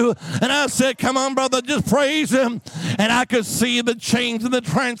breakthrough. And I said, come on, brother, just praise him. And I could see the change and the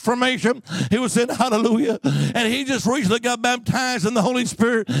transformation. He was saying, hallelujah. And he just recently got baptized in the Holy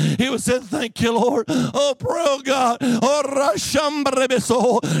Spirit. He was saying, thank you, Lord. Oh, pray, oh God. Oh,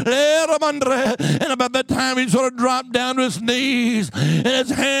 and about that time, he sort of dropped down to his knees. And his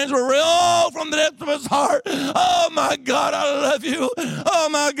hands were real from the depths of his heart. Oh, my God, I love you. Oh,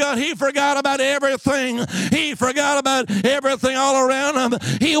 my God, he forgot about everything. He forgot about everything all around him.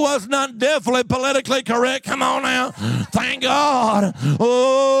 He was not definitely politically correct. Come on now. Thank God.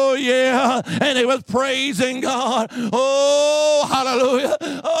 Oh, yeah. And he was praising God. Oh, hallelujah.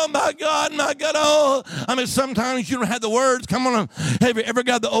 Oh, my God, my God. Oh, I mean, sometimes you don't have the words. Come on. Have you ever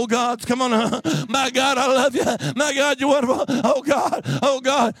got the oh gods? Come on. My God, I love you. My God, you're wonderful. Oh, God. Oh,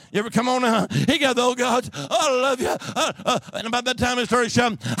 God. You ever come on now? He got the oh gods. Oh, I love you. And about that time, he started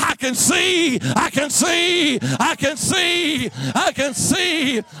shouting, I can see. I can see. I can see. I can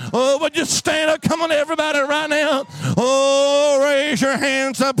see. Oh, but just stand up. Come on, everybody, right now. Oh, raise your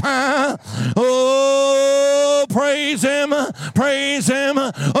hands up high. Oh, praise him. Praise him.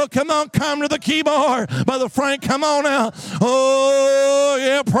 Oh, come on, come to the keyboard. Brother Frank, come on now. Oh,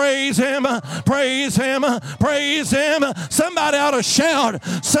 yeah, praise him. Praise him. Praise him. Somebody ought to shout.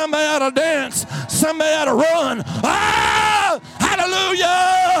 Somebody ought to dance. Somebody ought to run. Ah!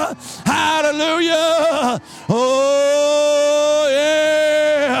 Hallelujah. Hallelujah. Oh,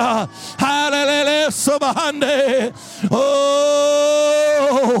 yeah. Hallelujah.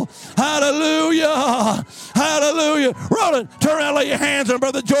 Oh, hallelujah. Hallelujah. Roland, turn around, lay your hands on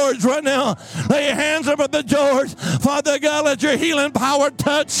Brother George right now. Lay your hands on Brother George. Father God, let your healing power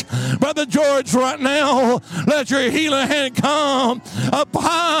touch Brother George right now. Let your healing hand come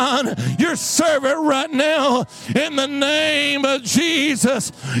upon your servant right now. In the name of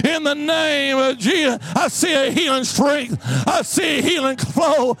Jesus. In the name of Jesus. I see a healing strength. I see a healing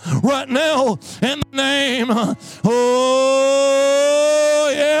flow right now. In the name.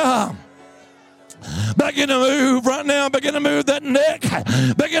 Oh, yeah. Begin to move right now. Begin to move that neck.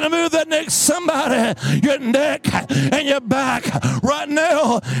 Begin to move that neck. Somebody, your neck and your back right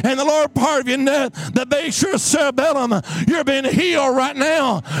now. And the lower part of your neck, the base of your cerebellum, you're being healed right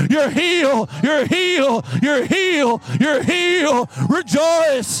now. You're healed. You're healed. You're healed. You're healed.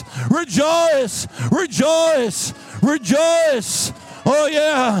 Rejoice. Rejoice. Rejoice. Rejoice. Oh,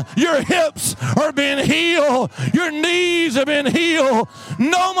 yeah, your hips are being healed. Your knees have been healed.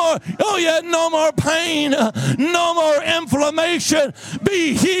 No more, oh, yeah, no more pain. No more inflammation.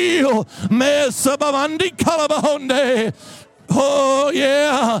 Be healed. Oh,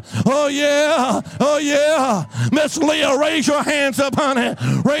 yeah. Oh, yeah. Oh, yeah. Miss Leah, raise your hands up, honey.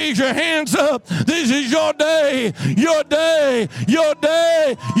 Raise your hands up. This is your day. Your day. Your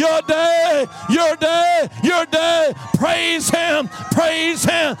day. Your day. Your day. Your day. Praise Him. Praise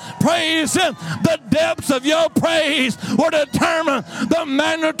Him. Praise Him. The depths of your praise will determine the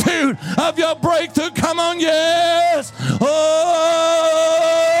magnitude of your breakthrough. Come on, yes.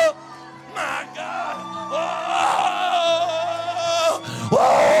 Oh, my God. Oh.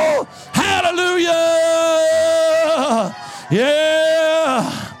 Whoa! Hallelujah!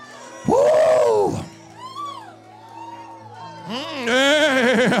 Yeah! Woo!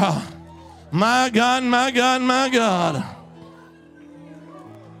 Yeah! My God, my God, my God.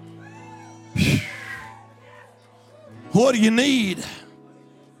 What do you need?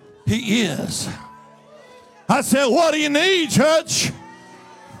 He is. I said, what do you need, church?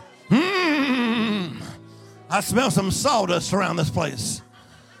 I smell some sawdust around this place.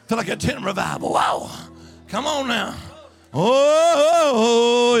 Feel like a tent revival. Wow. Come on now.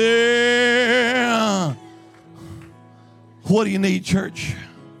 Oh, yeah. What do you need, church?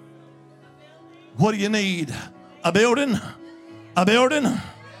 What do you need? A building? A building?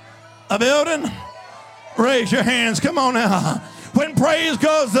 A building? Raise your hands. Come on now. When praise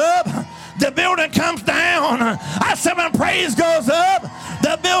goes up, the building comes down. I said when praise goes up,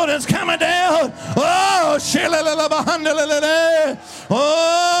 the building's coming down.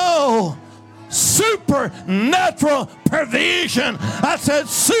 Oh, supernatural provision. I said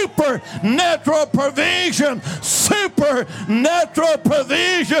supernatural provision. Supernatural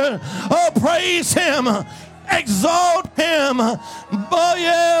provision. Oh, praise Him. Exalt Him. Oh,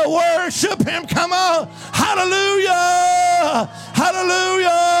 yeah, worship Him. Come on. Hallelujah.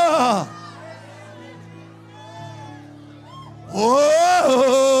 Hallelujah.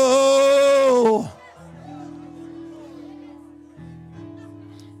 Whoa.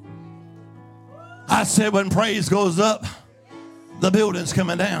 I said when praise goes up, the building's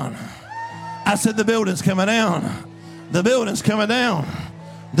coming down. I said the building's coming down. The building's coming down.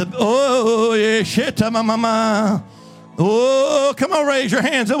 Oh, yeah, shit, mama. Oh, come on, raise your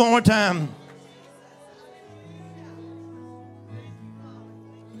hands up one more time.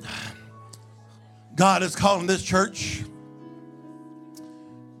 God is calling this church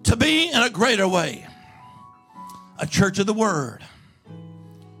to be in a greater way a church of the Word,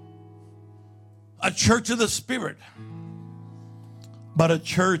 a church of the Spirit, but a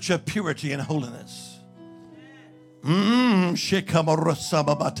church of purity and holiness. Everybody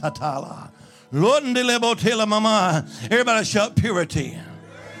shout purity.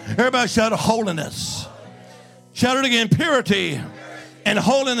 Everybody shout holiness. Shout it again, purity and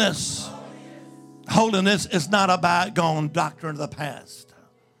holiness. Holiness is not a bygone doctrine of the past,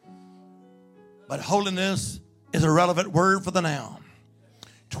 but holiness is a relevant word for the now.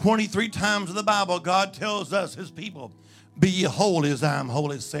 23 times in the Bible, God tells us, His people, be ye holy as I am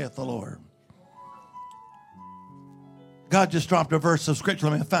holy, saith the Lord. God just dropped a verse of scripture.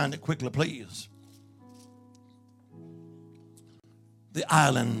 Let me find it quickly, please. The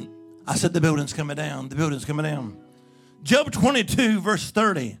island. I said the building's coming down. The building's coming down. Job 22, verse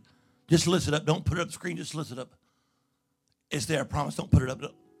 30. Just listen up. Don't put it up the screen. Just listen up. It's there, I promise. Don't put it up.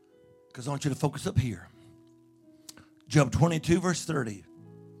 Because I want you to focus up here. Job 22, verse 30.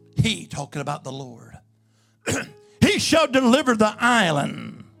 He, talking about the Lord, He shall deliver the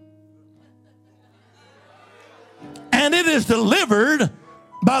island. And it is delivered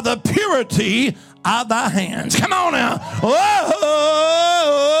by the purity of thy hands. Come on now. Oh,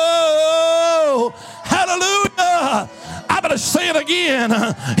 hallelujah. I better say it again.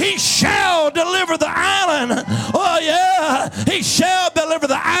 He shall deliver the island. Oh, yeah. He shall deliver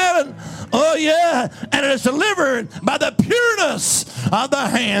the island. Oh, yeah. And it is delivered by the pureness of the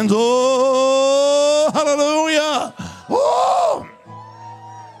hands. Oh, hallelujah. Oh.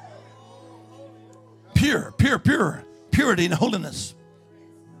 Pure. Purity and holiness.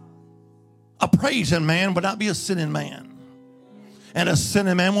 A praising man would not be a sinning man. And a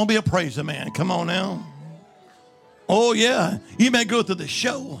sinning man won't be a praising man. Come on now. Oh, yeah. You may go through the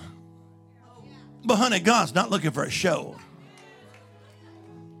show. But honey, God's not looking for a show.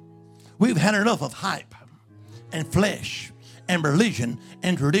 We've had enough of hype and flesh and religion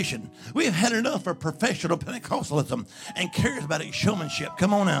and tradition. We've had enough of professional Pentecostalism and charismatic showmanship.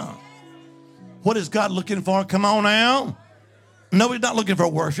 Come on now. What is God looking for? Come on now. No, he's not looking for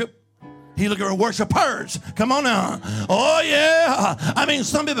worship. He's looking for worshipers. Come on now. Oh, yeah. I mean,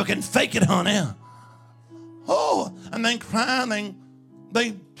 some people can fake it, honey. Oh, and then cry, and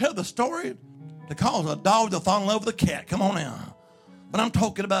they tell the story to cause a dog to fall in love with a cat. Come on now. But I'm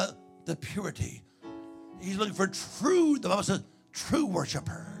talking about the purity. He's looking for true, the Bible says, true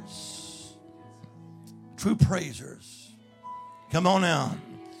worshipers. True praisers. Come on now.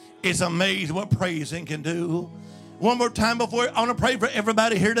 It's amazing what praising can do. One more time before, I want to pray for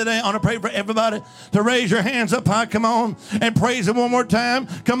everybody here today. I want to pray for everybody to raise your hands up high. Come on and praise him one more time.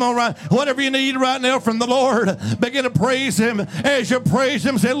 Come on, right. Whatever you need right now from the Lord, begin to praise him. As you praise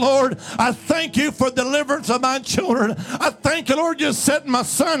him, say, Lord, I thank you for deliverance of my children. I thank you, Lord, you're setting my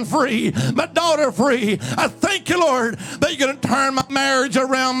son free, my daughter free. I thank you, Lord, that you're going to turn my marriage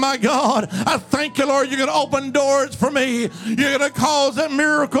around, my God. I thank you, Lord, you're going to open doors for me. You're going to cause a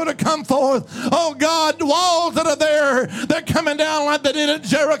miracle to come forth. Oh, God, the walls that are there, they're coming down like they did at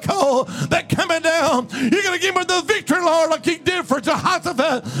Jericho. They're coming down. You're going to give me the victory, Lord, like you did for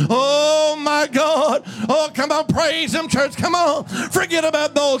Jehoshaphat. Oh, my God. Oh, come on, praise him, church. Come on. Forget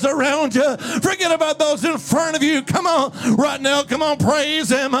about those around you. Forget about those in front of you. Come on. Right now, come on, praise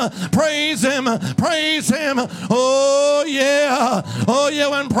him. Praise him. Praise him. Oh, yeah. Oh, yeah,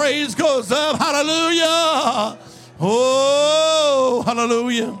 when praise goes up. Hallelujah. Oh,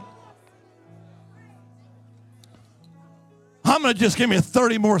 hallelujah. I'm going to just give me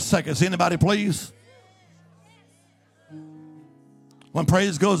 30 more seconds. Anybody, please? When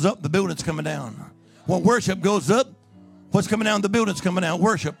praise goes up, the building's coming down. When worship goes up, what's coming down? The building's coming down.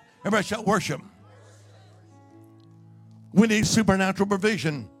 Worship. Everybody shout worship. We need supernatural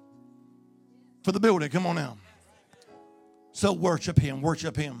provision for the building. Come on now. So worship him.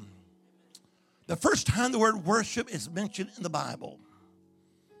 Worship him. The first time the word worship is mentioned in the Bible,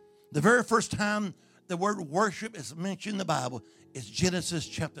 the very first time the word worship is mentioned in the Bible is Genesis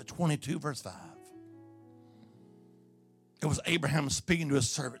chapter 22, verse 5. It was Abraham speaking to his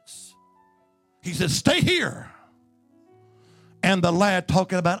servants. He said, stay here. And the lad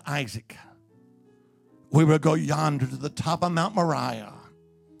talking about Isaac. We will go yonder to the top of Mount Moriah.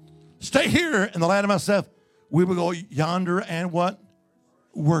 Stay here. And the lad and myself, we will go yonder and what?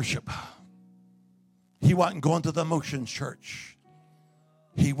 Worship. He wasn't going to the motions church.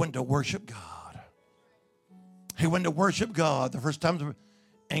 He went to worship God. He went to worship God the first time.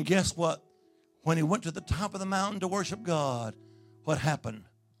 And guess what? When he went to the top of the mountain to worship God, what happened?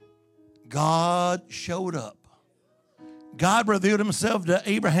 God showed up. God revealed himself to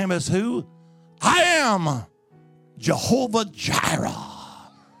Abraham as who? I am Jehovah Jireh,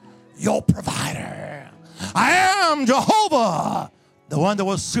 your provider. I am Jehovah, the one that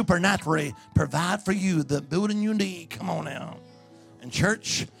will supernaturally provide for you the building you need. Come on now. And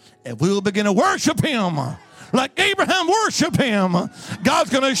church, if we'll begin to worship him like Abraham worshiped him, God's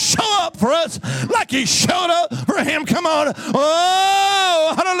going to show up for us like he showed up for him. Come on.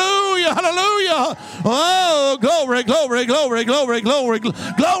 Oh, hallelujah, hallelujah. Oh, glory, glory, glory, glory, glory, glory.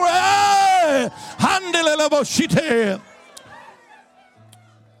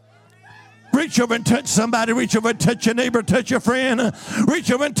 Reach over and touch somebody. Reach over and touch your neighbor. Touch your friend. Reach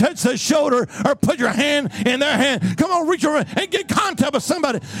over and touch their shoulder or put your hand in their hand. Come on, reach over and get contact with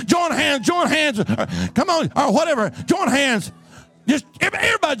somebody. Join hands. Join hands. Come on, or whatever. Join hands. Just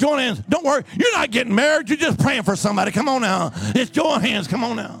everybody join hands. Don't worry. You're not getting married. You're just praying for somebody. Come on now. Just join hands. Come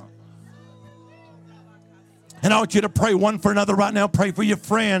on now. And I want you to pray one for another right now. Pray for your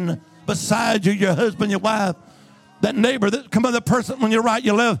friend beside you, your husband, your wife, that neighbor, come on, the person on your right,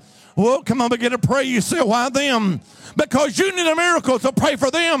 your left. Well, come on, begin to pray. You say, why them? Because you need a miracle, so pray for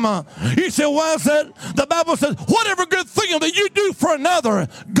them. You say, why is that? The Bible says, whatever good thing that you do for another,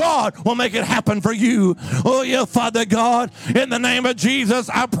 God will make it happen for you. Oh, yeah, Father God, in the name of Jesus,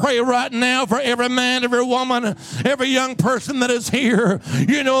 I pray right now for every man, every woman, every young person that is here.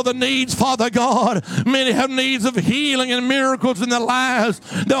 You know the needs, Father God. Many have needs of healing and miracles in their lives,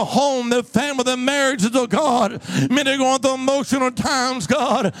 their home, their family, their marriages, oh God. Many are going through emotional times,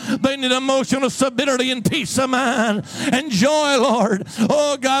 God. They need emotional stability and peace of mind and joy, Lord.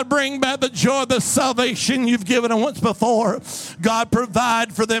 Oh, God, bring back the joy of the salvation you've given them once before. God,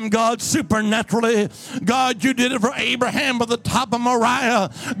 provide for them, God, supernaturally. God, you did it for Abraham by the top of Moriah.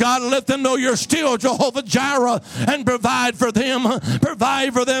 God, let them know you're still Jehovah Jireh and provide for them.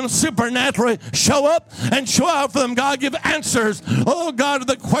 Provide for them supernaturally. Show up and show out for them. God, give answers, oh God, to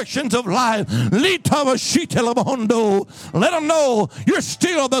the questions of life. Let them know you're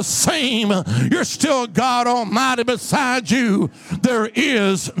still the same. You're still God Almighty. Beside you, there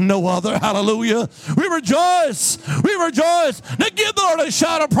is no other. Hallelujah. We rejoice. We rejoice. Now give the Lord a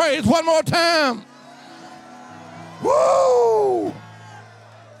shout of praise one more time. Woo!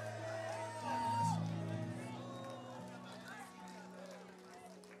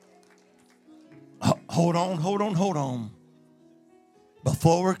 Hold on.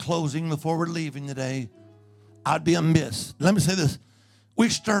 Before we're closing, before we're leaving today, I'd be amiss. Let me say this. We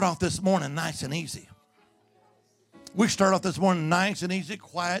start off this morning nice and easy. We start off this morning nice and easy,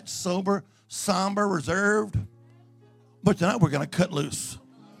 quiet, sober, somber, reserved. But tonight we're going to cut loose.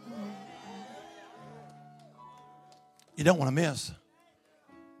 You don't want to miss.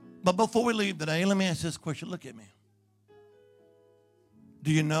 But before we leave today, let me ask this question. Look at me.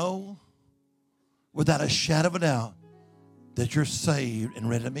 Do you know, without a shadow of a doubt, that you're saved and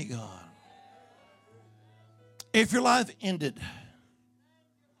ready to meet God? If your life ended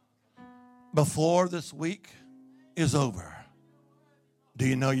before this week is over, do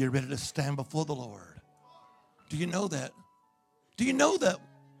you know you're ready to stand before the Lord? Do you know that? Do you know that?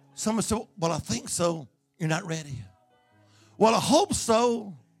 Someone said, well, I think so. You're not ready. Well, I hope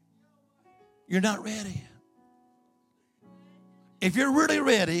so. You're not ready. If you're really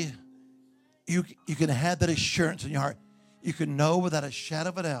ready, you can have that assurance in your heart. You can know without a shadow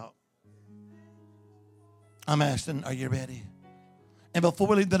of a doubt. I'm asking, are you ready? And before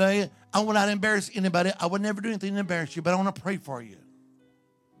we leave today, I will not embarrass anybody. I would never do anything to embarrass you, but I want to pray for you.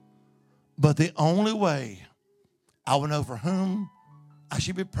 But the only way I will know for whom I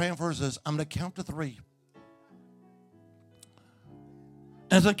should be praying for is this. I'm going to count to 3.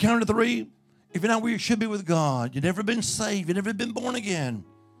 As I count to 3, if you're not where you should be with God, you've never been saved, you've never been born again,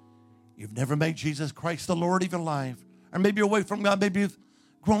 you've never made Jesus Christ the Lord of your life, or maybe you're away from God, maybe you've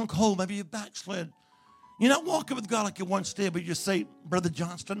grown cold, maybe you've backslid. You're not walking with God like you once did, but you just say, Brother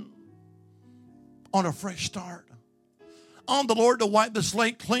Johnston, on a fresh start, on the Lord to wipe the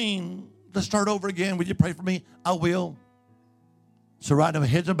slate clean, to start over again. Would you pray for me? I will. So right now,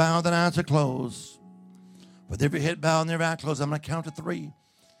 heads are bowed, the eyes are closed. With every head bowed and every eye closed, I'm going to count to 3.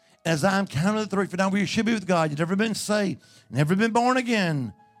 As I'm counting to 3, for now where you should be with God, you've never been saved, never been born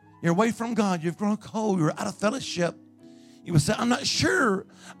again. You're away from God. You've grown cold. You're out of fellowship. You would say, I'm not sure.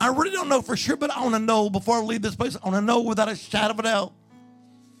 I really don't know for sure, but I want to know before I leave this place. I want to know without a shadow of a doubt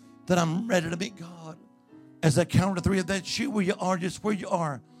that I'm ready to meet God. As I count to 3, if that's you where you are, just where you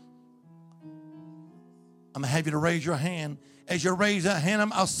are, I'm going to have you to raise your hand. As you raise that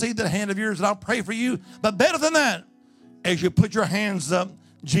hand, I'll see the hand of yours and I'll pray for you. But better than that, as you put your hands up,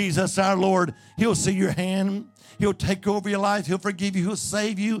 Jesus, our Lord, He'll see your hand. He'll take over your life. He'll forgive you. He'll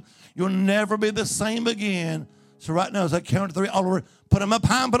save you. You'll never be the same again. So right now, as I count to 3, all over, put them up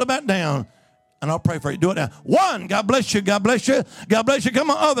high and put them back down. And I'll pray for you. Do it now. 1, God bless you. God bless you. God bless you.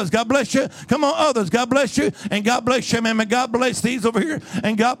 Come on, others. God bless you. Come on, others. God bless you. And God bless you, man. God bless these over here.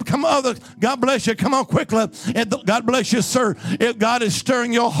 And God, come on, others. God bless you. Come on, quickly. And God bless you, sir. If God is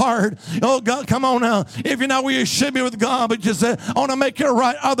stirring your heart, oh, God, come on now. If you're not where you should be with God, but just I want to make it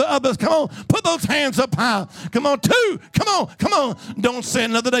right. Others, come on. Put those hands up high. Come on, 2. Come on. Come on. Don't say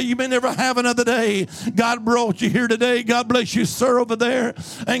another day. You may never have another day. God brought you here today. God bless you, sir, over there.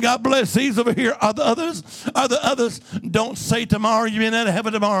 And God bless these over here. Are the others? Are the others? Don't say tomorrow. You may not have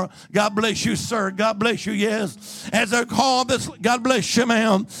it tomorrow. God bless you, sir. God bless you, yes. As I call this, God bless you,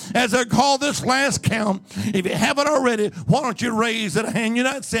 ma'am. As I call this last count, if you haven't already, why don't you raise that hand? You're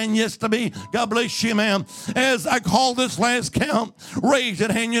not saying yes to me. God bless you, ma'am. As I call this last count, raise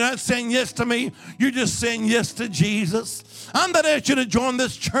that hand. You're not saying yes to me. You're just saying yes to Jesus. I'm not asking you to join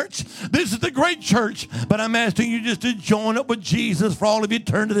this church. This is the great church. But I'm asking you just to join up with Jesus for all of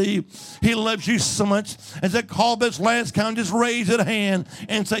eternity. He loves you so much. As I call this last count, just raise that hand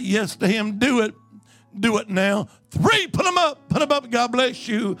and say yes to Him. Do it. Do it now. 3, put them up. Put them up. God bless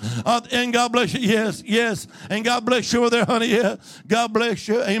you. And God bless you. Yes, yes. And God bless you over there, honey. Yeah. God bless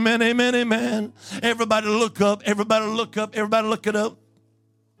you. Amen, amen, amen. Everybody look up. Everybody look up. Everybody look it up.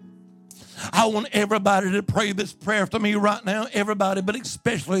 I want everybody to pray this prayer to me right now. Everybody, but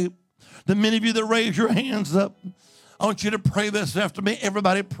especially the many of you that raise your hands up. I want you to pray this after me.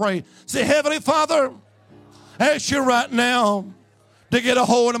 Everybody pray. Say, Heavenly Father, I ask you right now to get a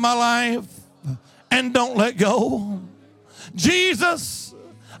hold of my life and don't let go. Jesus,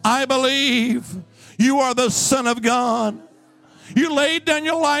 I believe you are the Son of God. You laid down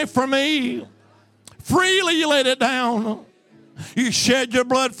your life for me. Freely you laid it down. You shed your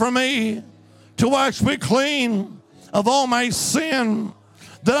blood for me to wash me clean of all my sin,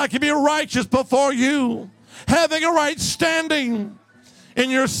 that I can be righteous before you, having a right standing in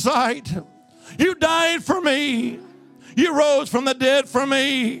your sight. You died for me. You rose from the dead for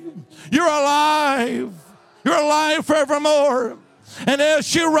me. You're alive. You're alive forevermore. And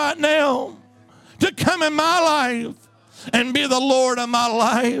ask you right now to come in my life and be the Lord of my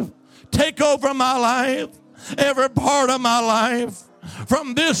life. Take over my life, every part of my life,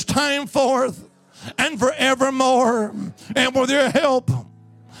 from this time forth and forevermore. And with your help,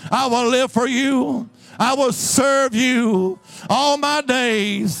 I will live for you. I will serve you all my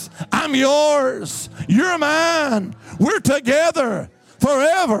days. I'm yours. You're mine. We're together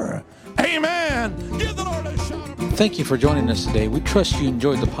forever. Amen. Give the Lord a shout of praise. Thank you for joining us today. We trust you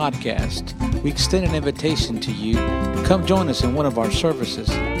enjoyed the podcast. We extend an invitation to you to come join us in one of our services.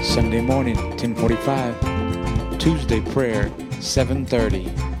 Sunday morning, 10:45. Tuesday prayer, 7:30.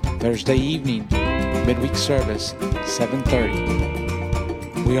 Thursday evening, midweek service,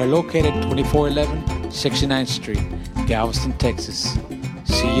 7:30. We are located 2411 69th Street, Galveston, Texas.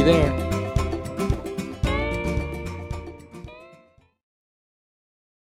 See you there.